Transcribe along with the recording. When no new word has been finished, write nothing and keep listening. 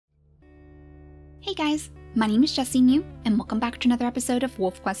Hey guys, my name is JessiMew, and welcome back to another episode of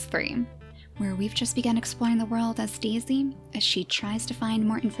WolfQuest 3, where we've just begun exploring the world as Daisy as she tries to find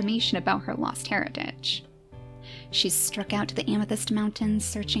more information about her lost heritage. She's struck out to the Amethyst Mountain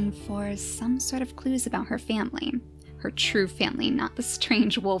searching for some sort of clues about her family, her true family, not the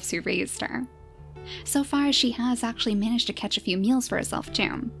strange wolves who raised her. So far, she has actually managed to catch a few meals for herself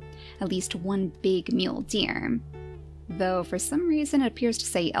too, at least one big mule deer. Though for some reason it appears to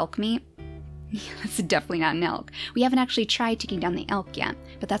say elk meat. It's definitely not an elk. We haven't actually tried taking down the elk yet,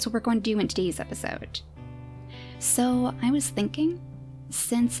 but that's what we're going to do in today's episode. So I was thinking,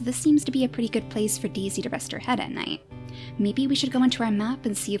 since this seems to be a pretty good place for Daisy to rest her head at night, maybe we should go into our map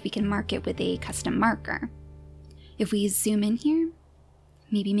and see if we can mark it with a custom marker. If we zoom in here,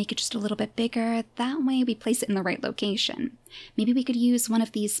 maybe make it just a little bit bigger, that way we place it in the right location. Maybe we could use one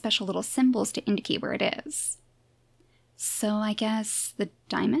of these special little symbols to indicate where it is. So I guess the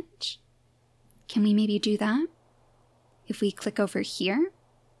diamond? Can we maybe do that? If we click over here,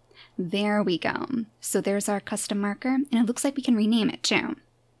 there we go. So there's our custom marker, and it looks like we can rename it too.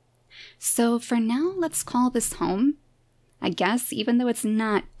 So for now, let's call this home, I guess, even though it's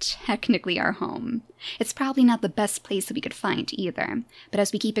not technically our home. It's probably not the best place that we could find either, but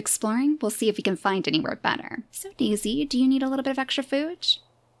as we keep exploring, we'll see if we can find anywhere better. So Daisy, do you need a little bit of extra food?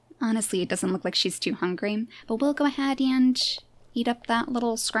 Honestly, it doesn't look like she's too hungry, but we'll go ahead and eat up that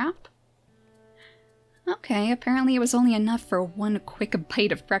little scrap. Okay, apparently it was only enough for one quick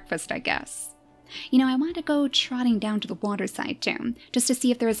bite of breakfast, I guess. You know, I want to go trotting down to the water side too, just to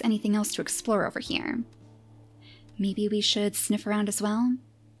see if there is anything else to explore over here. Maybe we should sniff around as well,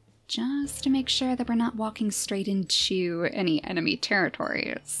 just to make sure that we're not walking straight into any enemy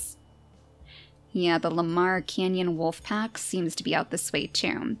territories. Yeah, the Lamar Canyon wolf pack seems to be out this way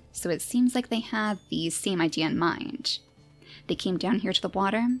too, so it seems like they had the same idea in mind. They came down here to the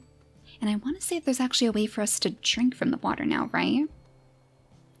water, and I want to say there's actually a way for us to drink from the water now, right?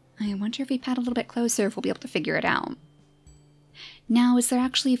 I wonder if we pad a little bit closer if we'll be able to figure it out. Now, is there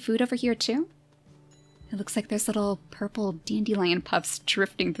actually food over here too? It looks like there's little purple dandelion puffs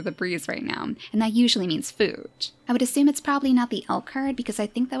drifting through the breeze right now, and that usually means food. I would assume it's probably not the elk herd because I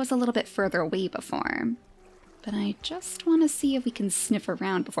think that was a little bit further away before. But I just want to see if we can sniff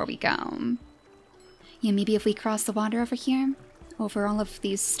around before we go. Yeah, maybe if we cross the water over here, over all of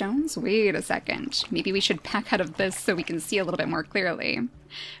these stones? Wait a second. Maybe we should back out of this so we can see a little bit more clearly.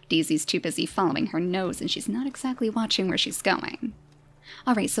 Daisy's too busy following her nose and she's not exactly watching where she's going.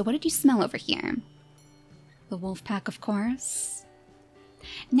 Alright, so what did you smell over here? The wolf pack, of course.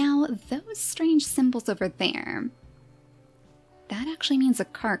 Now, those strange symbols over there, that actually means a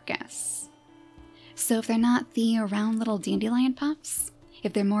carcass. So if they're not the round little dandelion puffs,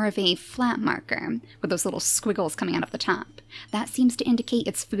 if they're more of a flat marker, with those little squiggles coming out of the top, that seems to indicate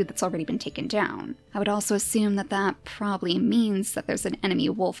it's food that's already been taken down. I would also assume that that probably means that there's an enemy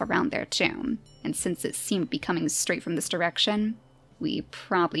wolf around there too, and since it seemed to be coming straight from this direction, we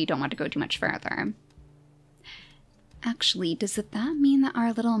probably don't want to go too much further. Actually, does that mean that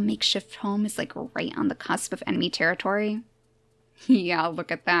our little makeshift home is like right on the cusp of enemy territory? Yeah,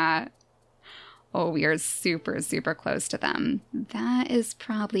 look at that. Oh, we are super, super close to them. That is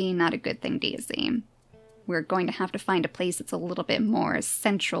probably not a good thing, Daisy. We're going to have to find a place that's a little bit more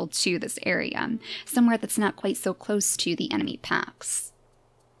central to this area, somewhere that's not quite so close to the enemy packs.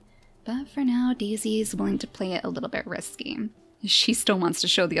 But for now, Daisy's willing to play it a little bit risky. She still wants to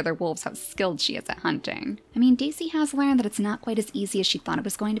show the other wolves how skilled she is at hunting. I mean, Daisy has learned that it's not quite as easy as she thought it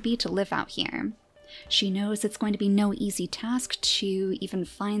was going to be to live out here. She knows it's going to be no easy task to even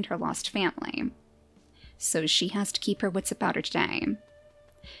find her lost family. So she has to keep her wits about her today.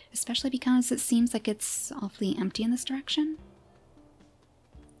 Especially because it seems like it's awfully empty in this direction.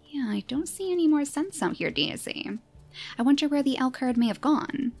 Yeah, I don't see any more scents out here, Daisy. I wonder where the elk herd may have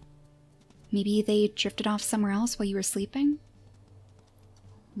gone. Maybe they drifted off somewhere else while you were sleeping?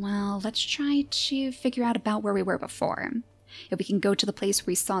 Well, let's try to figure out about where we were before. If we can go to the place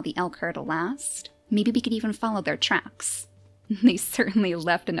where we saw the elk herd last, maybe we could even follow their tracks. They certainly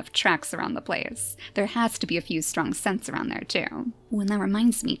left enough tracks around the place. There has to be a few strong scents around there too. Oh, and that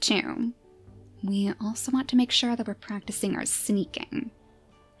reminds me too. We also want to make sure that we're practicing our sneaking.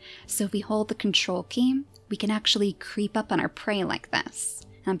 So if we hold the control key, we can actually creep up on our prey like this.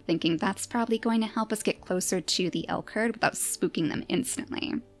 I'm thinking that's probably going to help us get closer to the elk herd without spooking them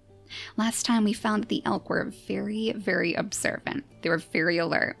instantly. Last time we found that the elk were very, very observant. They were very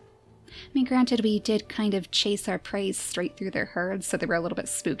alert. I mean, granted, we did kind of chase our prey straight through their herds, so they were a little bit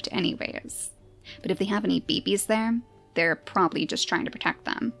spooked anyways. But if they have any babies there, they're probably just trying to protect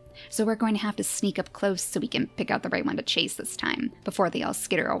them. So we're going to have to sneak up close so we can pick out the right one to chase this time, before they all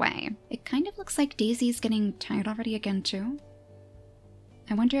skitter away. It kind of looks like Daisy's getting tired already again too.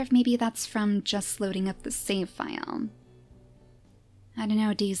 I wonder if maybe that's from just loading up the save file. I don't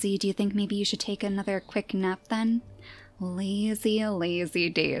know, Daisy, do you think maybe you should take another quick nap then? Lazy, lazy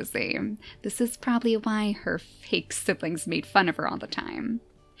Daisy. This is probably why her fake siblings made fun of her all the time.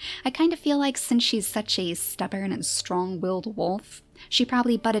 I kind of feel like since she's such a stubborn and strong-willed wolf, she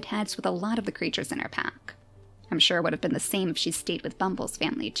probably butted heads with a lot of the creatures in her pack. I'm sure it would have been the same if she stayed with Bumble's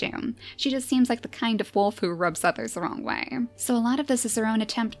family too. She just seems like the kind of wolf who rubs others the wrong way. So a lot of this is her own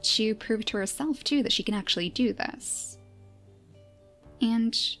attempt to prove to herself too that she can actually do this.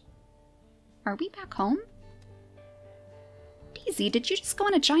 And are we back home? Daisy, did you just go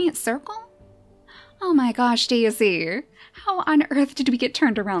in a giant circle? Oh my gosh, Daisy! How on earth did we get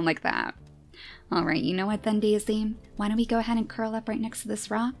turned around like that? Alright, you know what then, Daisy? Why don't we go ahead and curl up right next to this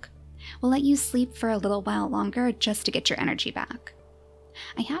rock? We'll let you sleep for a little while longer just to get your energy back.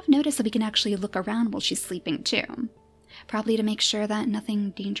 I have noticed that we can actually look around while she's sleeping too. Probably to make sure that nothing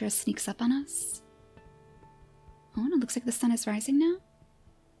dangerous sneaks up on us. Oh, and it looks like the sun is rising now.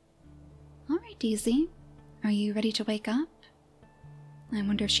 Alright, Daisy. Are you ready to wake up? I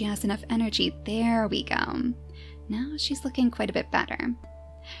wonder if she has enough energy. There we go. Now she's looking quite a bit better.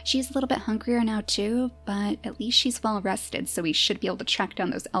 She's a little bit hungrier now too, but at least she's well rested, so we should be able to track down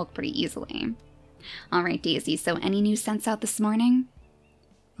those elk pretty easily. Alright, Daisy, so any new scents out this morning?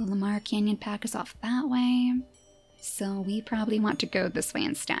 The Lamar Canyon pack is off that way, so we probably want to go this way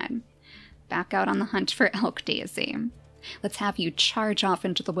instead. Back out on the hunt for elk, Daisy. Let's have you charge off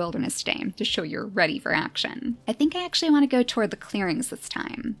into the wilderness today to show you're ready for action. I think I actually want to go toward the clearings this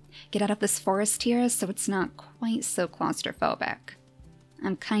time. Get out of this forest here so it's not quite so claustrophobic.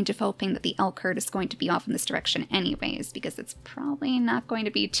 I'm kind of hoping that the elk herd is going to be off in this direction anyways, because it's probably not going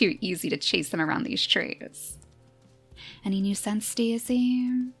to be too easy to chase them around these trees. Any new scents, Daisy?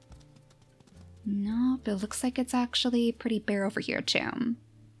 Nope, it looks like it's actually pretty bare over here too.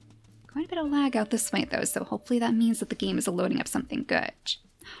 Quite a bit of lag out this way though, so hopefully that means that the game is loading up something good.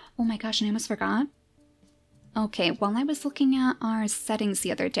 Oh my gosh, and I almost forgot. Okay, while I was looking at our settings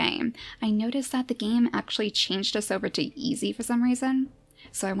the other day, I noticed that the game actually changed us over to easy for some reason.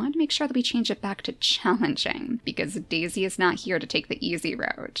 So I wanted to make sure that we change it back to challenging, because Daisy is not here to take the easy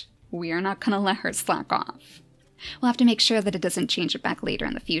road. We are not going to let her slack off. We'll have to make sure that it doesn't change it back later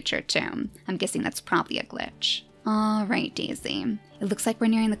in the future too. I'm guessing that's probably a glitch. Alright, Daisy. It looks like we're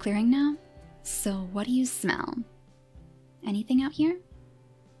nearing the clearing now. So what do you smell? Anything out here?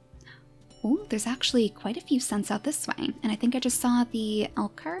 Oh, there's actually quite a few scents out this way, and I think I just saw the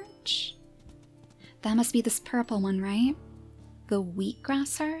elk herd. That must be this purple one, right? The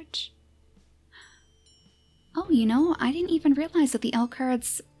wheatgrass herd? Oh, you know, I didn't even realize that the elk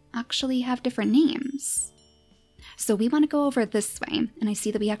herds actually have different names. So we want to go over this way, and I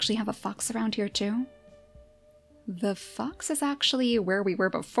see that we actually have a fox around here too. The fox is actually where we were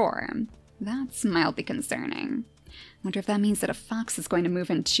before. That's mildly concerning. Wonder if that means that a fox is going to move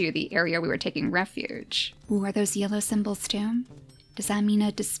into the area we were taking refuge. Ooh, are those yellow symbols too? Does that mean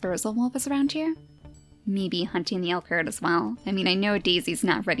a dispersal wolf is around here? Maybe hunting the elk herd as well. I mean, I know Daisy's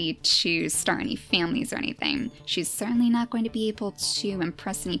not ready to start any families or anything. She's certainly not going to be able to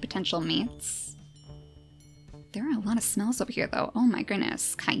impress any potential mates. There are a lot of smells over here though. Oh my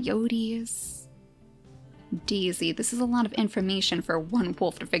goodness. Coyotes. Daisy, this is a lot of information for one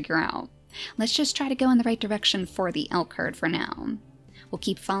wolf to figure out. Let's just try to go in the right direction for the elk herd for now. We'll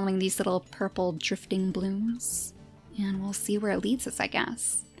keep following these little purple drifting blooms, and we'll see where it leads us, I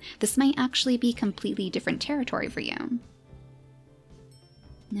guess. This might actually be completely different territory for you.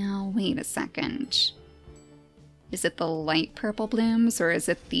 Now, wait a second. Is it the light purple blooms, or is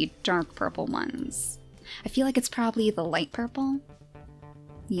it the dark purple ones? I feel like it's probably the light purple.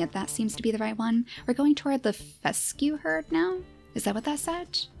 Yeah, that seems to be the right one. We're going toward the fescue herd now? Is that what that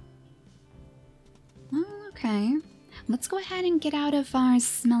said? Oh, okay. Let's go ahead and get out of our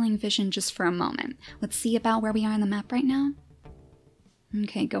smelling vision just for a moment. Let's see about where we are on the map right now.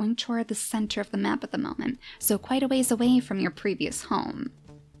 Okay, going toward the center of the map at the moment, so quite a ways away from your previous home.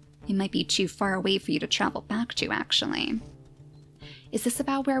 It might be too far away for you to travel back to, actually. Is this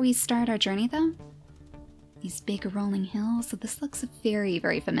about where we start our journey, though? These big rolling hills, so this looks very,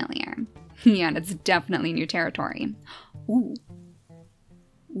 very familiar. Yeah, and it's definitely new territory. Ooh.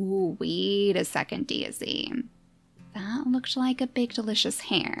 Ooh, wait a second, Daisy. That looked like a big, delicious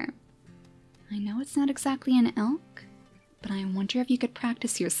hare. I know it's not exactly an elk, but I wonder if you could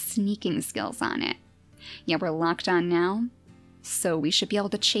practice your sneaking skills on it. Yeah, we're locked on now, so we should be able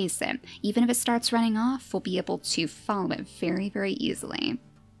to chase it. Even if it starts running off, we'll be able to follow it very, very easily.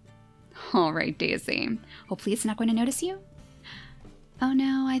 Alright, Daisy. Hopefully it's not going to notice you. Oh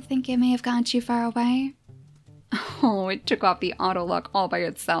no, I think it may have gone too far away. Oh, it took off the auto lock all by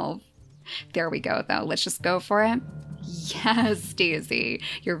itself. There we go, though. Let's just go for it. Yes, Daisy,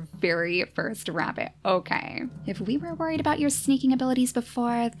 your very first rabbit. Okay. If we were worried about your sneaking abilities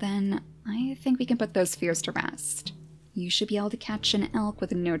before, then I think we can put those fears to rest. You should be able to catch an elk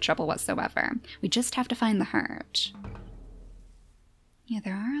with no trouble whatsoever. We just have to find the herd. Yeah,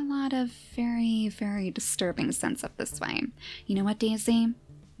 there are a lot of very, very disturbing scents up this way. You know what, Daisy?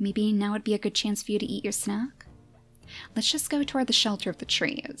 Maybe now would be a good chance for you to eat your snack? Let's just go toward the shelter of the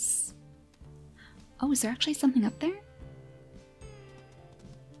trees. Oh, is there actually something up there?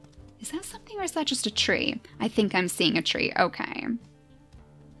 Is that something or is that just a tree? I think I'm seeing a tree. Okay.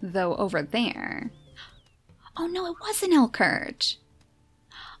 Though over there... Oh no, it was an elk herd!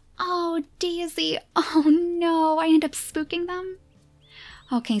 Oh, Daisy. Oh no, I ended up spooking them?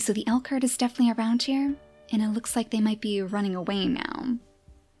 Okay, so the elk herd is definitely around here, and it looks like they might be running away now.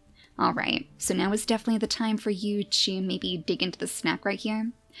 Alright, so now is definitely the time for you to maybe dig into the snack right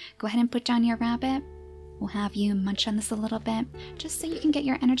here. Go ahead and put down your rabbit. We'll have you munch on this a little bit, just so you can get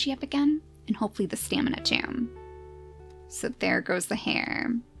your energy up again, and hopefully the stamina too. So there goes the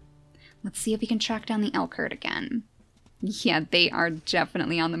hare. Let's see if we can track down the elk herd again. Yeah, they are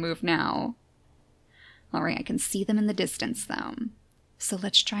definitely on the move now. Alright, I can see them in the distance though. So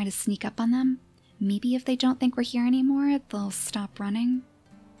let's try to sneak up on them. Maybe if they don't think we're here anymore, they'll stop running.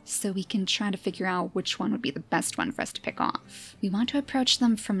 So we can try to figure out which one would be the best one for us to pick off. We want to approach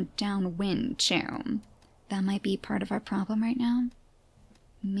them from downwind too. That might be part of our problem right now.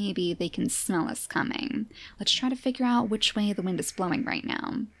 Maybe they can smell us coming. Let's try to figure out which way the wind is blowing right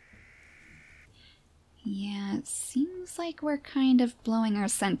now. Yeah, it seems like we're kind of blowing our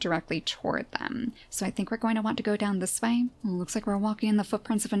scent directly toward them. So I think we're going to want to go down this way. Looks like we're walking in the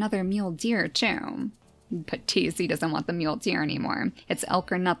footprints of another mule deer too. But Daisy doesn't want the mule deer anymore. It's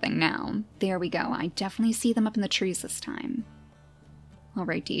elk or nothing now. There we go. I definitely see them up in the trees this time.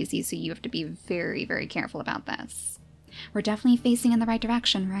 Alright, Daisy, so you have to be very, very careful about this. We're definitely facing in the right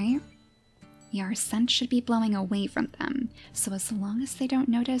direction, right? Yeah, our scent should be blowing away from them. So as long as they don't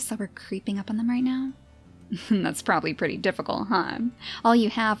notice that we're creeping up on them right now... That's probably pretty difficult, huh? All you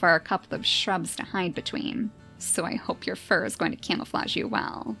have are a couple of shrubs to hide between. So I hope your fur is going to camouflage you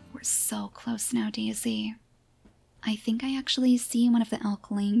well. We're so close now, Daisy. I think I actually see one of the elk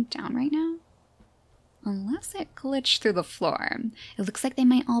laying down right now. Unless it glitched through the floor. It looks like they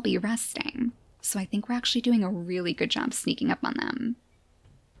might all be resting. So I think we're actually doing a really good job sneaking up on them.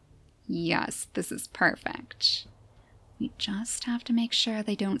 Yes, this is perfect. We just have to make sure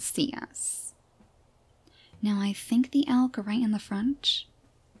they don't see us. Now I think the elk are right in the front.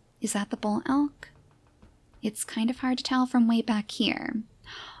 Is that the bull elk? It's kind of hard to tell from way back here.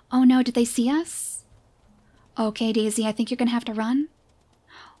 Oh no, did they see us? Okay, Daisy, I think you're gonna have to run.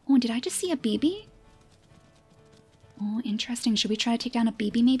 Oh, did I just see a baby? Oh, interesting. Should we try to take down a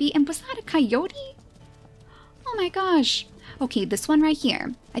baby maybe? And was that a coyote? Oh my gosh. Okay, this one right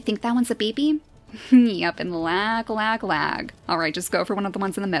here. I think that one's a baby. Yep, and lag. Alright, just go for one of the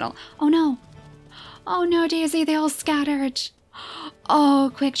ones in the middle. Oh no. Oh no, Daisy, they all scattered.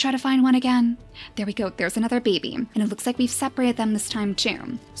 Oh, quick, try to find one again. There we go, there's another baby. And it looks like we've separated them this time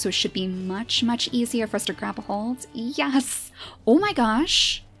too. So it should be much, much easier for us to grab a hold. Yes! Oh my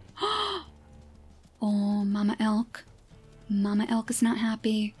gosh! Oh, Mama Elk. Mama Elk is not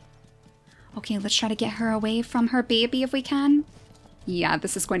happy. Okay, let's try to get her away from her baby if we can. Yeah,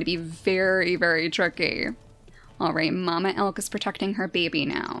 this is going to be very, very tricky. Alright, Mama Elk is protecting her baby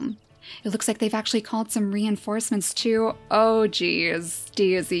now. It looks like they've actually called some reinforcements too. Oh geez,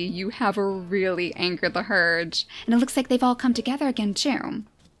 Daisy, you have really angered the herd. And it looks like they've all come together again too.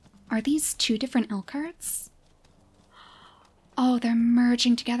 Are these two different elk herds? Oh, they're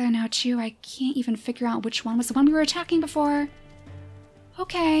merging together now too. I can't even figure out which one was the one we were attacking before.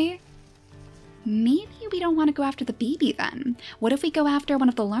 Okay. Maybe we don't want to go after the baby then. What if we go after one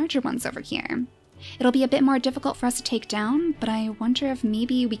of the larger ones over here? It'll be a bit more difficult for us to take down, but I wonder if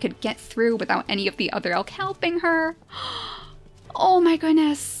maybe we could get through without any of the other elk helping her. Oh my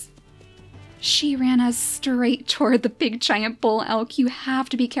goodness. She ran us straight toward the big giant bull elk. You have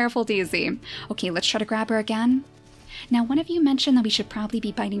to be careful, Daisy. Okay, let's try to grab her again. Now, one of you mentioned that we should probably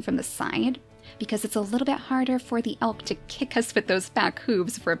be biting from the side, because it's a little bit harder for the elk to kick us with those back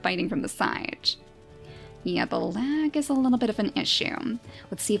hooves if we're biting from the side. Yeah, the lag is a little bit of an issue.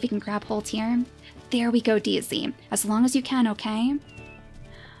 Let's see if we can grab hold here. There we go, Daisy. As long as you can, okay?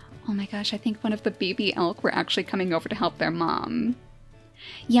 Oh my gosh, I think one of the baby elk were actually coming over to help their mom.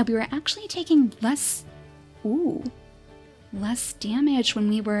 Yeah, we were actually taking less... Ooh. less damage when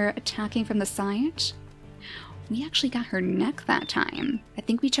we were attacking from the side. We actually got her neck that time. I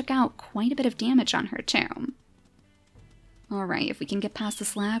think we took out quite a bit of damage on her too. Alright, if we can get past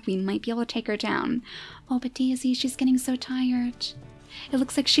this lag, we might be able to take her down. Oh, but Daisy, she's getting so tired. It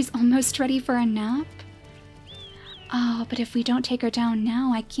looks like she's almost ready for a nap. Oh, but if we don't take her down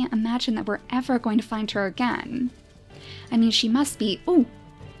now, I can't imagine that we're ever going to find her again. I mean, she must be, ooh,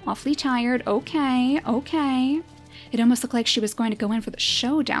 awfully tired. Okay, okay. It almost looked like she was going to go in for the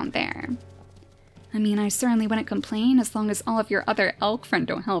show down there. I mean, I certainly wouldn't complain as long as all of your other elk friends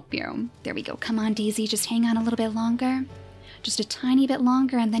don't help you. There we go. Come on, Daisy, just hang on a little bit longer. Just a tiny bit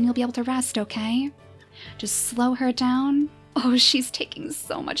longer and then you'll be able to rest, okay? Just slow her down. Oh, she's taking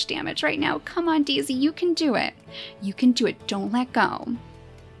so much damage right now. Come on, Daisy, you can do it. You can do it. Don't let go.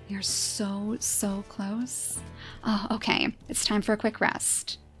 You're so, so close. Oh, okay. It's time for a quick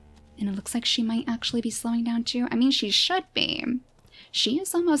rest. And it looks like she might actually be slowing down too. I mean, she should be. She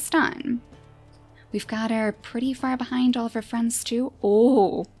is almost done. We've got her pretty far behind all of her friends too.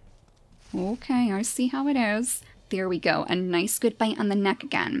 Oh, okay, I see how it is. There we go, a nice good bite on the neck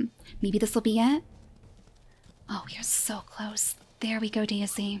again. Maybe this will be it? Oh, you're so close. There we go,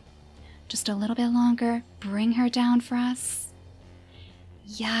 Daisy. Just a little bit longer. Bring her down for us.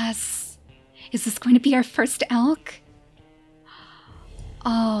 Yes. Is this going to be our first elk?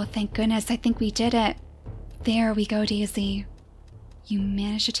 Oh, thank goodness, I think we did it. There we go, Daisy. You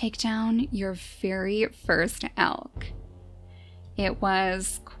managed to take down your very first elk. It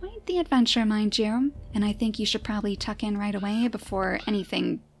was quite the adventure, mind you, and I think you should probably tuck in right away before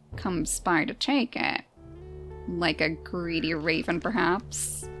anything comes by to take it. Like a greedy raven,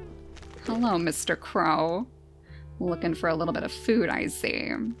 perhaps. Hello, Mr. Crow. Looking for a little bit of food, I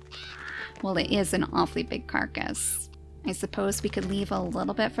see. Well, it is an awfully big carcass. I suppose we could leave a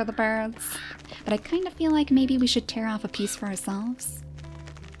little bit for the birds, but I kind of feel like maybe we should tear off a piece for ourselves.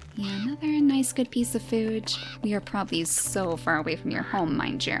 Yeah, another nice good piece of food. We are probably so far away from your home,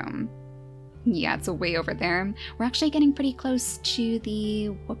 mind you. Yeah, it's way over there. We're actually getting pretty close to the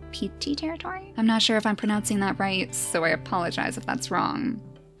Wapiti territory. I'm not sure if I'm pronouncing that right, so I apologize if that's wrong.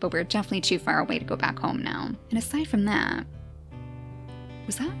 But we're definitely too far away to go back home now. And aside from that,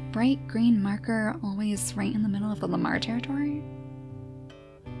 was that bright green marker always right in the middle of the Lamar territory?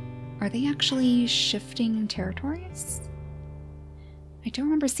 Are they actually shifting territories? I don't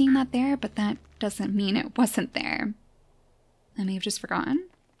remember seeing that there, but that doesn't mean it wasn't there. I may have just forgotten.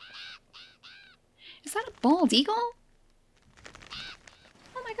 Is that a bald eagle?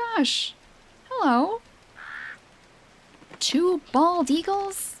 Oh my gosh. Hello. 2 bald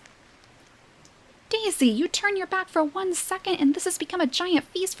eagles? Daisy, you turn your back for 1 second and this has become a giant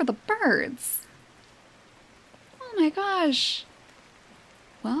feast for the birds. Oh my gosh.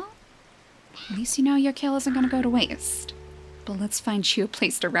 Well, at least you know your kill isn't going to go to waste. But let's find you a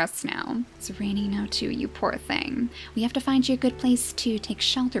place to rest now. It's raining now too, you poor thing. We have to find you a good place to take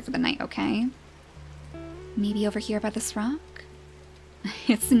shelter for the night, okay? Maybe over here by this rock?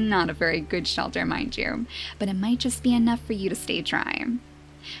 It's not a very good shelter, mind you, but it might just be enough for you to stay dry.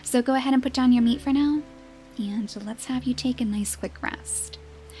 So go ahead and put down your meat for now, and let's have you take a nice quick rest.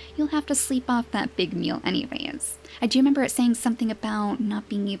 You'll have to sleep off that big meal anyways. I do remember it saying something about not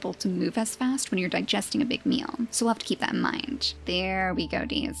being able to move as fast when you're digesting a big meal, so we'll have to keep that in mind. There we go,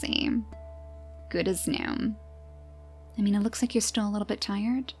 Daisy. Good as new. I mean, it looks like you're still a little bit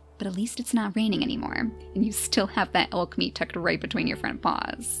tired, but at least it's not raining anymore, and you still have that elk meat tucked right between your front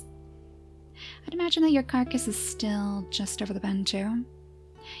paws. I'd imagine that your carcass is still just over the bend too.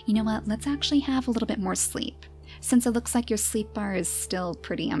 You know what, let's actually have a little bit more sleep. Since it looks like your sleep bar is still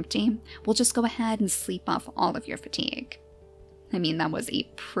pretty empty, we'll just go ahead and sleep off all of your fatigue. I mean, that was a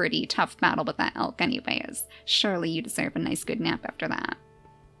pretty tough battle with that elk anyways. Surely you deserve a nice good nap after that.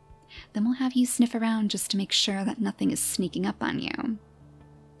 Then we'll have you sniff around just to make sure that nothing is sneaking up on you.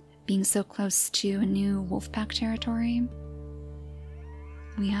 Being so close to a new wolf pack territory,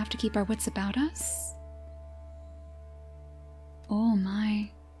 we have to keep our wits about us. Oh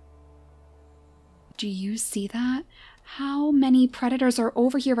my. Do you see that? How many predators are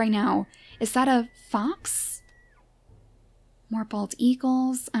over here right now? Is that a fox? More bald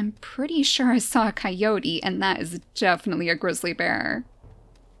eagles? I'm pretty sure I saw a coyote, and that is definitely a grizzly bear.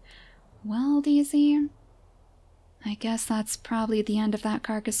 Well, Daisy, I guess that's probably the end of that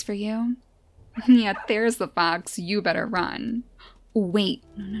carcass for you. Yeah, there's the fox. You better run. Wait.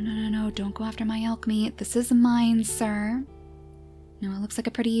 No. Don't go after my elk meat. This is mine, sir. No, it looks like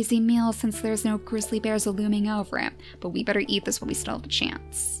a pretty easy meal since there's no grizzly bears looming over it, but we better eat this while we still have a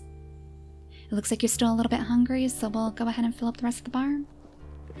chance. It looks like you're still a little bit hungry, so we'll go ahead and fill up the rest of the bar.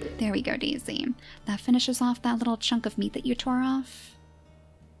 There we go, Daisy. That finishes off that little chunk of meat that you tore off.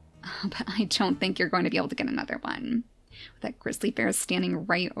 But I don't think you're going to be able to get another one. With that grizzly bear standing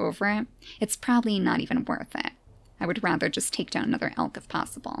right over it, it's probably not even worth it. I would rather just take down another elk if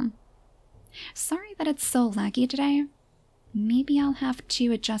possible. Sorry that it's so laggy today. Maybe I'll have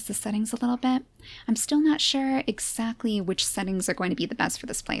to adjust the settings a little bit. I'm still not sure exactly which settings are going to be the best for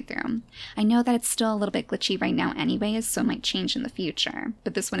this playthrough. I know that it's still a little bit glitchy right now anyways, so it might change in the future.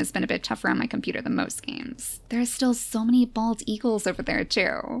 But this one has been a bit tougher on my computer than most games. There are still so many bald eagles over there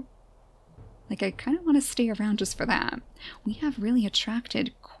too. Like, I kind of want to stay around just for that. We have really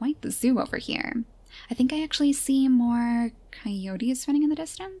attracted quite the zoo over here. I think I actually see more coyotes running in the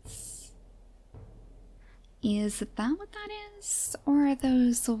distance. Is that what that is? Or are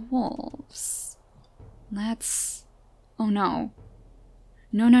those wolves? Let's... Oh no.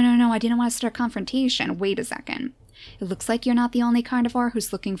 No, I didn't want to start a confrontation. Wait a second. It looks like you're not the only carnivore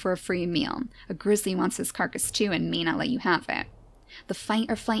who's looking for a free meal. A grizzly wants his carcass too and may not let you have it. The fight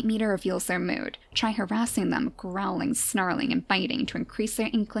or flight meter reveals their mood. Try harassing them, growling, snarling, and biting to increase their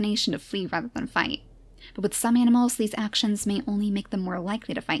inclination to flee rather than fight. But with some animals, these actions may only make them more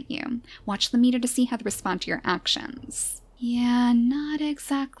likely to fight you. Watch the meter to see how they respond to your actions. Yeah, not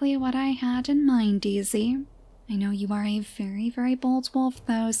exactly what I had in mind, Daisy. I know you are a very, very bold wolf,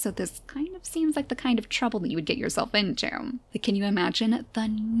 though, so this kind of seems like the kind of trouble that you would get yourself into. But can you imagine the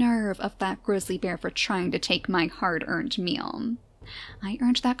nerve of that grizzly bear for trying to take my hard-earned meal? I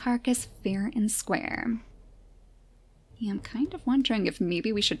earned that carcass fair and square. Yeah, I'm kind of wondering if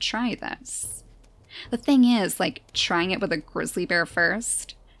maybe we should try this. The thing is, like, trying it with a grizzly bear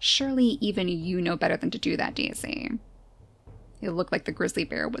first? Surely even you know better than to do that, Daisy. It looked like the grizzly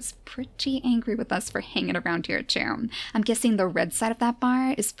bear was pretty angry with us for hanging around here too. I'm guessing the red side of that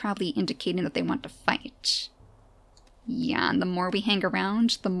bar is probably indicating that they want to fight. Yeah, and the more we hang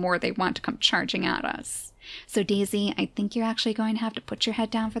around, the more they want to come charging at us. So Daisy, I think you're actually going to have to put your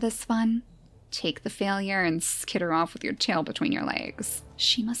head down for this one. Take the failure and skitter off with your tail between your legs.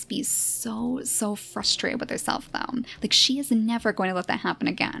 She must be so frustrated with herself though. Like, she is never going to let that happen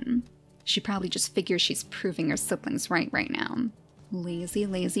again. She probably just figures she's proving her siblings right now.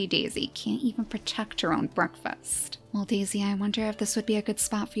 Lazy Daisy can't even protect her own breakfast. Well, Daisy, I wonder if this would be a good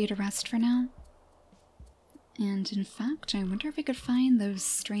spot for you to rest for now. And in fact, I wonder if we could find those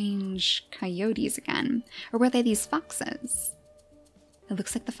strange coyotes again. Or were they these foxes? It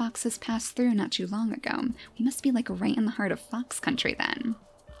looks like the foxes passed through not too long ago. We must be like right in the heart of fox country then.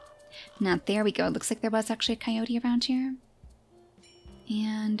 Now there we go. It looks like there was actually a coyote around here.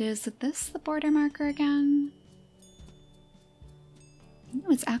 And is this the border marker again? No,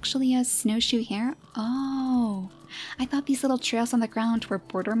 it's actually a snowshoe hare. Oh, I thought these little trails on the ground were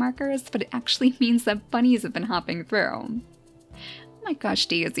border markers, but it actually means that bunnies have been hopping through. Oh my gosh,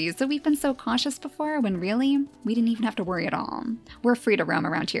 Daisy, so we've been so cautious before when really, we didn't even have to worry at all. We're free to roam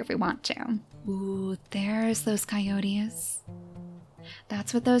around here if we want to. Ooh, there's those coyotes.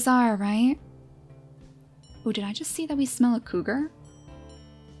 That's what those are, right? Oh, did I just see that we smell a cougar?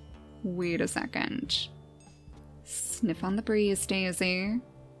 Wait a second. Sniff on the breeze, Daisy.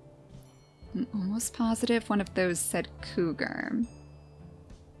 I'm almost positive one of those said cougar.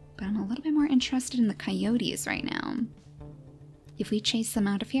 But I'm a little bit more interested in the coyotes right now. If we chase them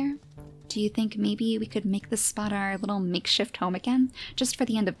out of here, do you think maybe we could make this spot our little makeshift home again, just for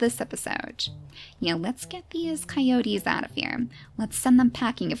the end of this episode? Yeah, let's get these coyotes out of here. Let's send them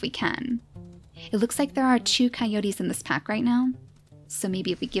packing if we can. It looks like there are 2 coyotes in this pack right now. So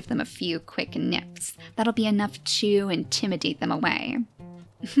maybe if we give them a few quick nips, that'll be enough to intimidate them away.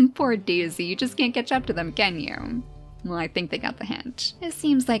 Poor Daisy, you just can't catch up to them, can you? Well, I think they got the hint. It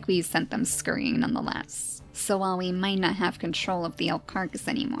seems like we sent them scurrying nonetheless. So while we might not have control of the elk carcass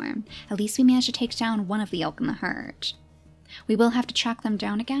anymore, at least we managed to take down one of the elk in the herd. We will have to track them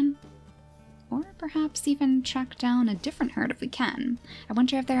down again. Or perhaps even track down a different herd if we can. I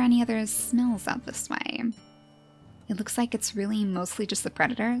wonder if there are any other smells out this way. It looks like it's really mostly just the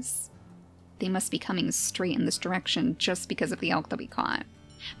predators. They must be coming straight in this direction just because of the elk that we caught.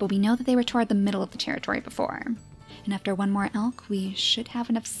 But we know that they were toward the middle of the territory before. And after one more elk, we should have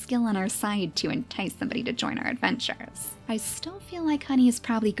enough skill on our side to entice somebody to join our adventures. I still feel like Honey is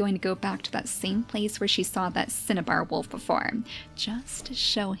probably going to go back to that same place where she saw that cinnabar wolf before, just to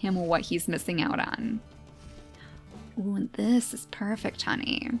show him what he's missing out on. Ooh, and this is perfect,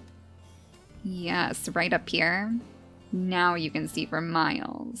 Honey. Yes, right up here. Now you can see for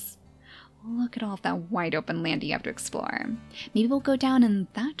miles. Look at all of that wide open land you have to explore. Maybe we'll go down in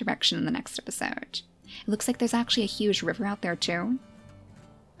that direction in the next episode. It looks like there's actually a huge river out there too.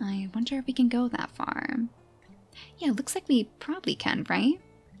 I wonder if we can go that far. Yeah, it looks like we probably can, right?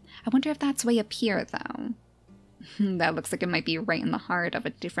 I wonder if that's way up here, though. That looks like it might be right in the heart of a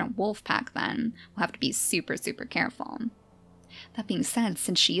different wolf pack then. We'll have to be super, super careful. That being said,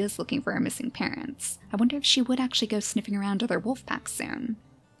 since she is looking for her missing parents, I wonder if she would actually go sniffing around other wolf packs soon.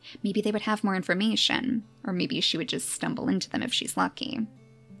 Maybe they would have more information, or maybe she would just stumble into them if she's lucky.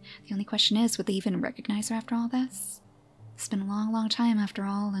 The only question is, would they even recognize her after all this? It's been a long, long time after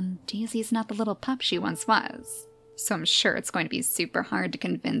all, and Daisy's not the little pup she once was. So I'm sure it's going to be super hard to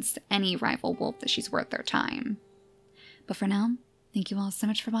convince any rival wolf that she's worth their time. But for now, thank you all so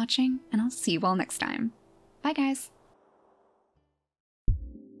much for watching, and I'll see you all next time. Bye guys!